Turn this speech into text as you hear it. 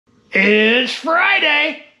It's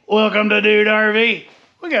Friday. Welcome to Dude RV.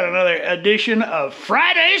 We got another edition of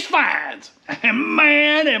Friday's Finds. And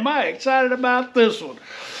man, am I excited about this one.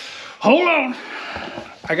 Hold on.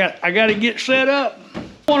 I got to get set up.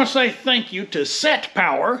 I want to say thank you to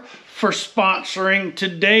Setpower for sponsoring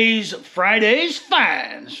today's Friday's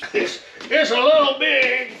Finds. It's a little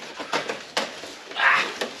big.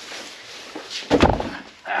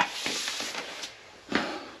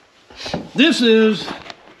 This is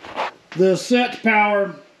the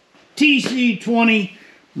Setpower TC20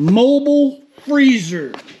 mobile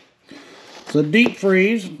freezer. It's a deep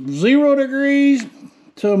freeze, 0 degrees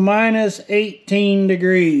to minus 18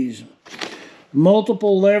 degrees.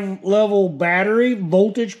 Multiple level battery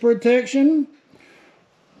voltage protection,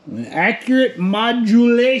 accurate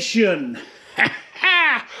modulation.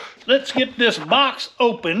 Let's get this box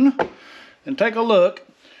open and take a look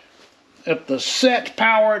at the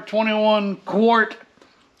Setpower 21 quart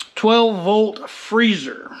 12 volt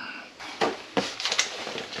freezer.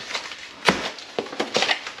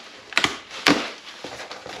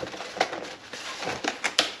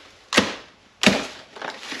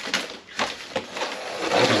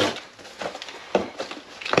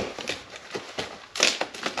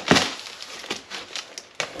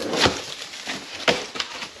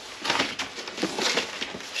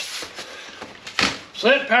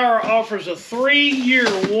 Setpower offers a 3-year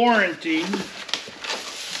warranty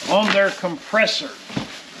on their compressor.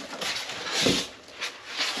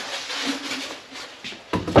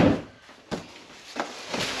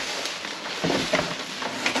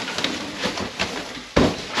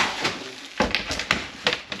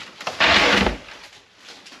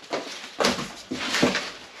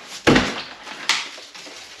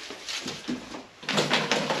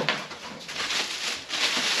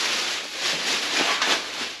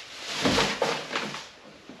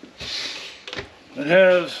 It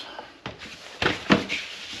has,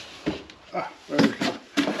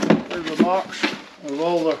 there's a box of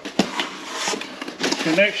all the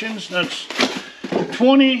connections. That's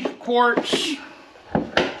 20 quarts.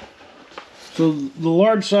 So the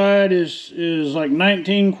large side is like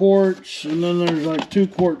 19 quarts, and then there's like 2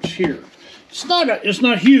 quarts here. It's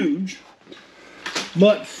not huge,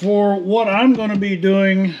 but for what I'm going to be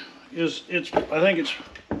doing I think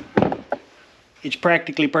it's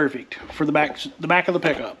practically perfect for the back of the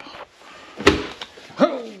pickup.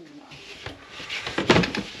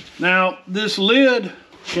 Now this lid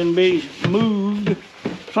can be moved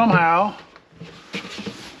somehow.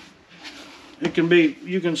 You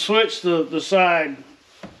can switch the side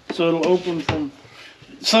so it'll open from.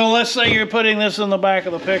 So let's say you're putting this in the back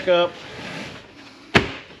of the pickup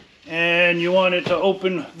and you want it to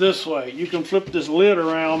open this way. You can flip this lid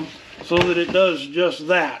around so that it does just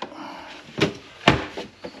that.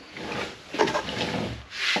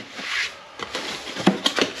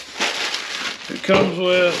 It comes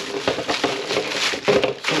with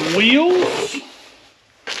some wheels,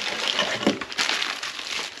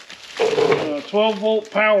 a 12 volt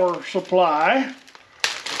power supply.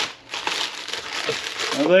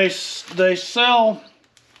 Now they sell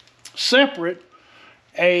separate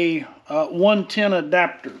a 110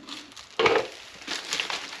 adapter.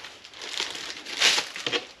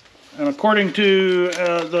 And according to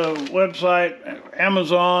the website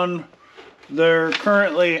Amazon, they're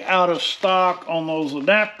currently out of stock on those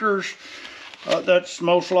adapters. That's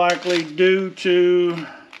most likely due to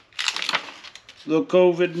the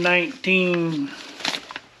COVID-19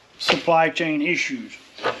 supply chain issues.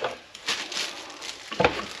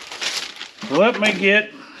 So let me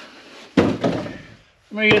get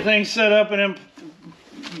things set up and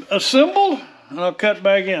assembled, and I'll cut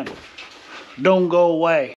back in. Don't go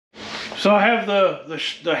away. So I have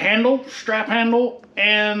the handle, strap handle,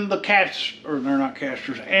 and the they're not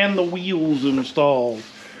casters, and the wheels installed.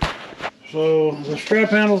 So the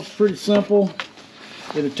strap handle is pretty simple.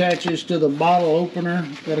 It attaches to the bottle opener.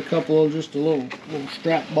 It's got a couple of just little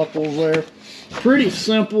strap buckles there. Pretty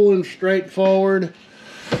simple and straightforward.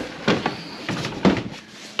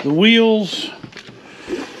 The wheels,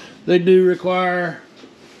 they do require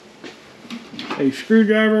a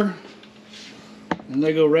screwdriver. And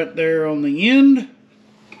they go right there on the end.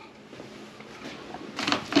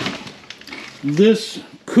 This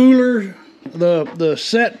cooler, the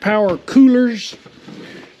Setpower coolers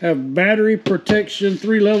have battery protection,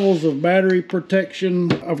 3 levels of battery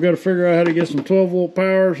protection. I've got to figure out how to get some 12 volt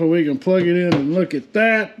power so we can plug it in and look at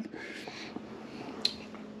that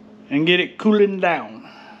and get it cooling down.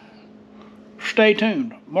 Stay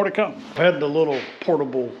tuned, more to come. I've had the little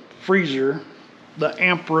portable freezer, the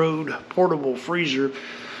Amp Road portable freezer.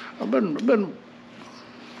 I've been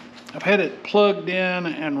I've had it plugged in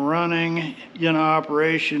and running in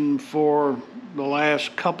operation for the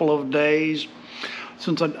last couple of days.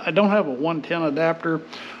 Since I don't have a 110 adapter,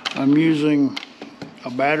 I'm using a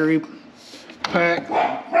battery pack,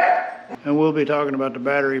 and we'll be talking about the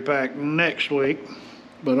battery pack next week.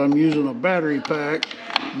 But I'm using a battery pack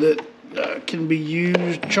that can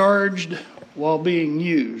be charged while being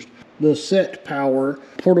used. The Setpower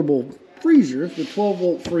portable freezer, the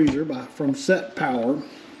 12-volt freezer from Setpower.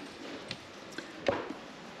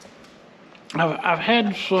 I've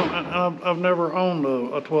had some. I've never owned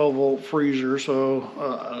a 12-volt freezer,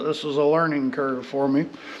 so this is a learning curve for me.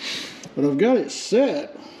 But I've got it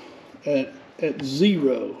set at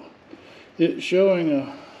 0. It's showing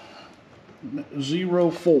a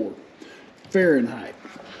 0.4 Fahrenheit.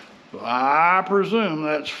 I presume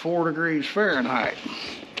that's 4 degrees Fahrenheit.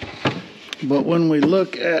 But when we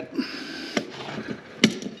look at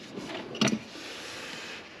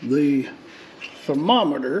the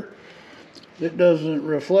thermometer, it doesn't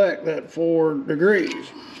reflect that 4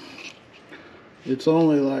 degrees. It's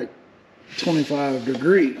only like 25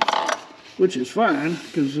 degrees, which is fine,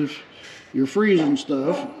 because if you're freezing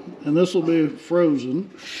stuff, and this will be frozen,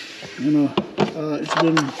 you know,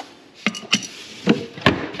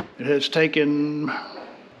 it has taken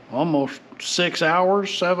almost 6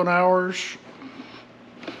 hours, 7 hours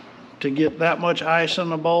to get that much ice in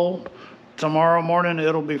the bowl. Tomorrow morning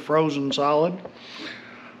it'll be frozen solid.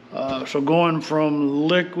 So going from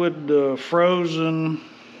liquid to frozen,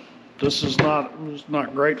 this is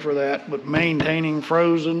not great for that, but maintaining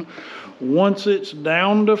frozen. Once it's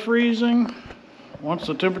down to freezing, once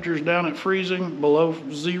the temperature's down at freezing, below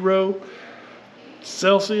 0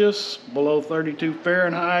 Celsius, below 32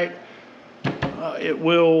 Fahrenheit, it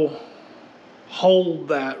will hold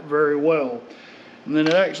that very well. And then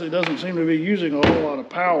it actually doesn't seem to be using a whole lot of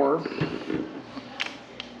power.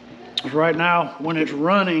 Right now, when it's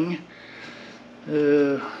running,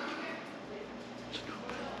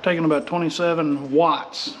 taking about 27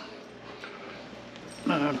 watts.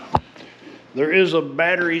 There is a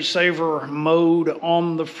battery saver mode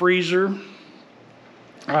on the freezer.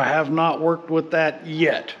 I have not worked with that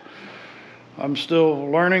yet. I'm still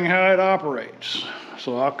learning how it operates,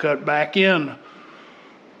 so I'll cut back in.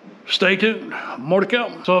 Stay tuned, more to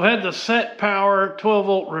come. So I've had the Setpower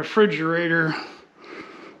 12-volt refrigerator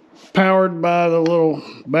powered by the little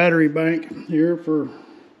battery bank here for a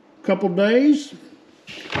couple days.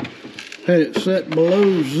 Had it set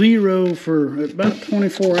below 0 for about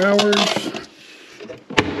 24 hours.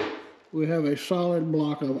 We have a solid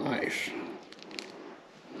block of ice.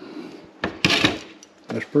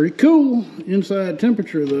 That's pretty cool. Inside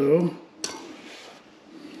temperature though,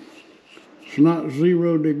 it's not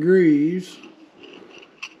 0 degrees.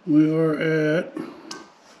 We are at,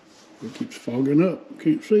 it keeps fogging up,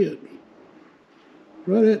 can't see it,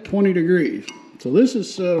 right at 20 degrees. So this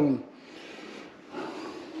is set on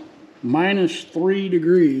 -3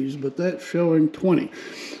 degrees, but that's showing 20.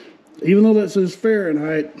 Even though that says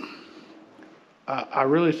Fahrenheit, I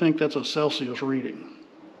really think that's a Celsius reading.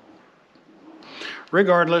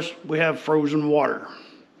 Regardless, we have frozen water.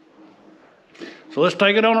 So let's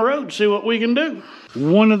take it on the road and see what we can do.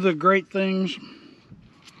 One of the great things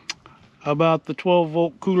about the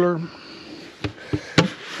 12-volt cooler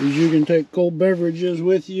is you can take cold beverages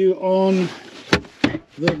with you on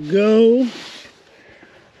the go,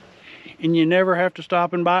 and you never have to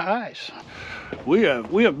stop and buy ice. We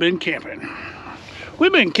have been camping.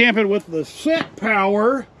 We've been camping with the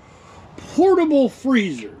Setpower portable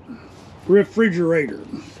refrigerator.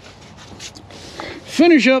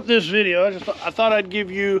 Finish up this video, I thought I'd give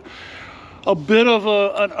you a bit of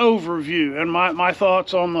an overview and my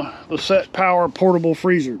thoughts on the Setpower portable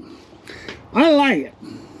freezer. I like it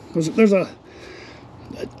because there's a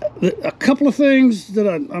couple of things that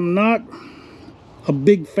I'm not a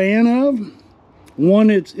big fan of. One,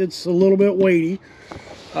 it's a little bit weighty,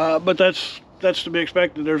 but that's to be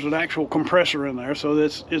expected. There's an actual compressor in there, so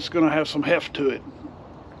it's going to have some heft to it.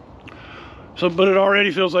 So, but it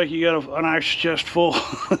already feels like you got an ice chest full.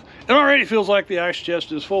 It already feels like the ice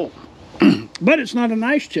chest is full. But it's not an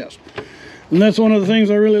ice chest. And that's one of the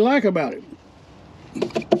things I really like about it.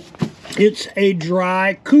 It's a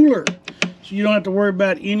dry cooler. So you don't have to worry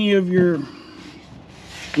about any of your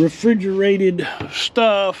refrigerated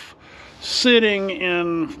stuff sitting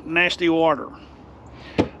in nasty water.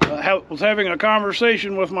 I was having a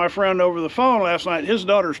conversation with my friend over the phone last night. His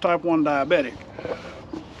daughter's type 1 diabetic.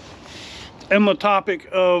 And the topic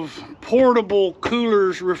of portable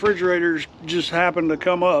coolers, refrigerators just happened to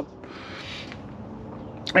come up.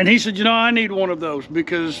 And he said, you know, I need one of those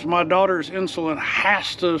because my daughter's insulin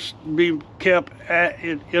has to be kept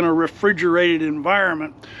in a refrigerated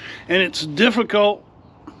environment. And it's difficult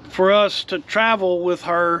for us to travel with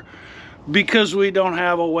her because we don't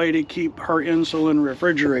have a way to keep her insulin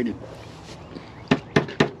refrigerated.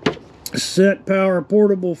 Setpower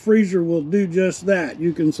portable freezer will do just that.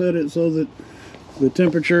 You can set it so that the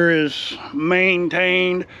temperature is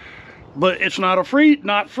maintained, but it's not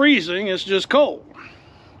not freezing, it's just cold.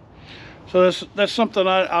 So that's something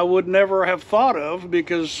I would never have thought of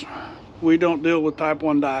because we don't deal with type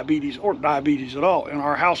 1 diabetes or diabetes at all in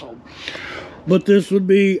our household. But this would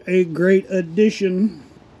be a great addition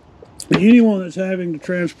to anyone that's having to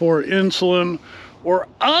transport insulin or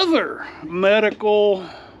other medical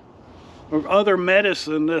or other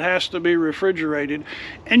medicine that has to be refrigerated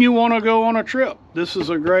and you want to go on a trip. This is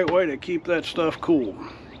a great way to keep that stuff cool.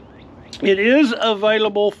 It is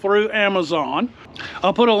available through Amazon.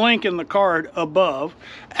 I'll put a link in the card above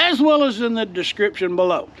as well as in the description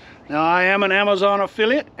below. Now, I am an Amazon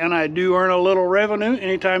affiliate and I do earn a little revenue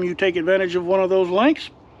anytime you take advantage of one of those links.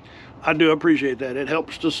 I do appreciate that. It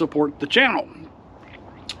helps to support the channel.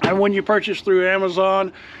 And when you purchase through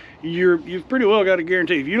Amazon, you've pretty well got a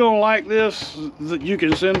guarantee. If you don't like this, that you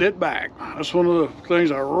can send it back. That's one of the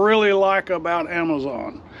things I really like about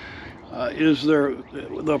Amazon. Is the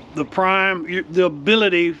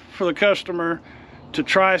ability for the customer to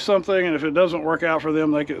try something, and if it doesn't work out for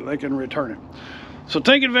them, they can return it. So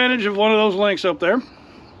take advantage of one of those links up there,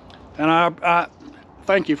 and I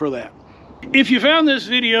thank you for that. If you found this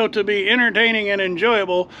video to be entertaining and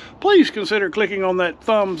enjoyable, please consider clicking on that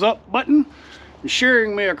thumbs up button and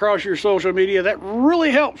sharing me across your social media. That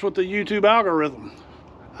really helps with the YouTube algorithm.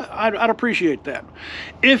 I'd appreciate that.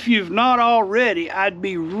 If you've not already, I'd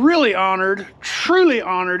be really honored, truly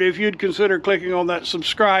honored, if you'd consider clicking on that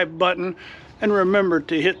subscribe button and remember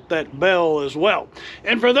to hit that bell as well.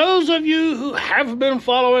 And for those of you who have been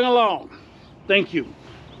following along, thank you.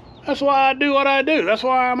 That's why I do what I do. That's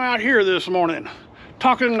why I'm out here this morning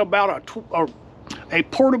talking about a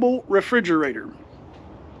portable refrigerator.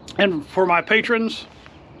 And for my patrons,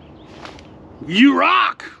 you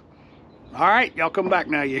rock! All right, y'all come back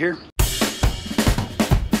now, you hear?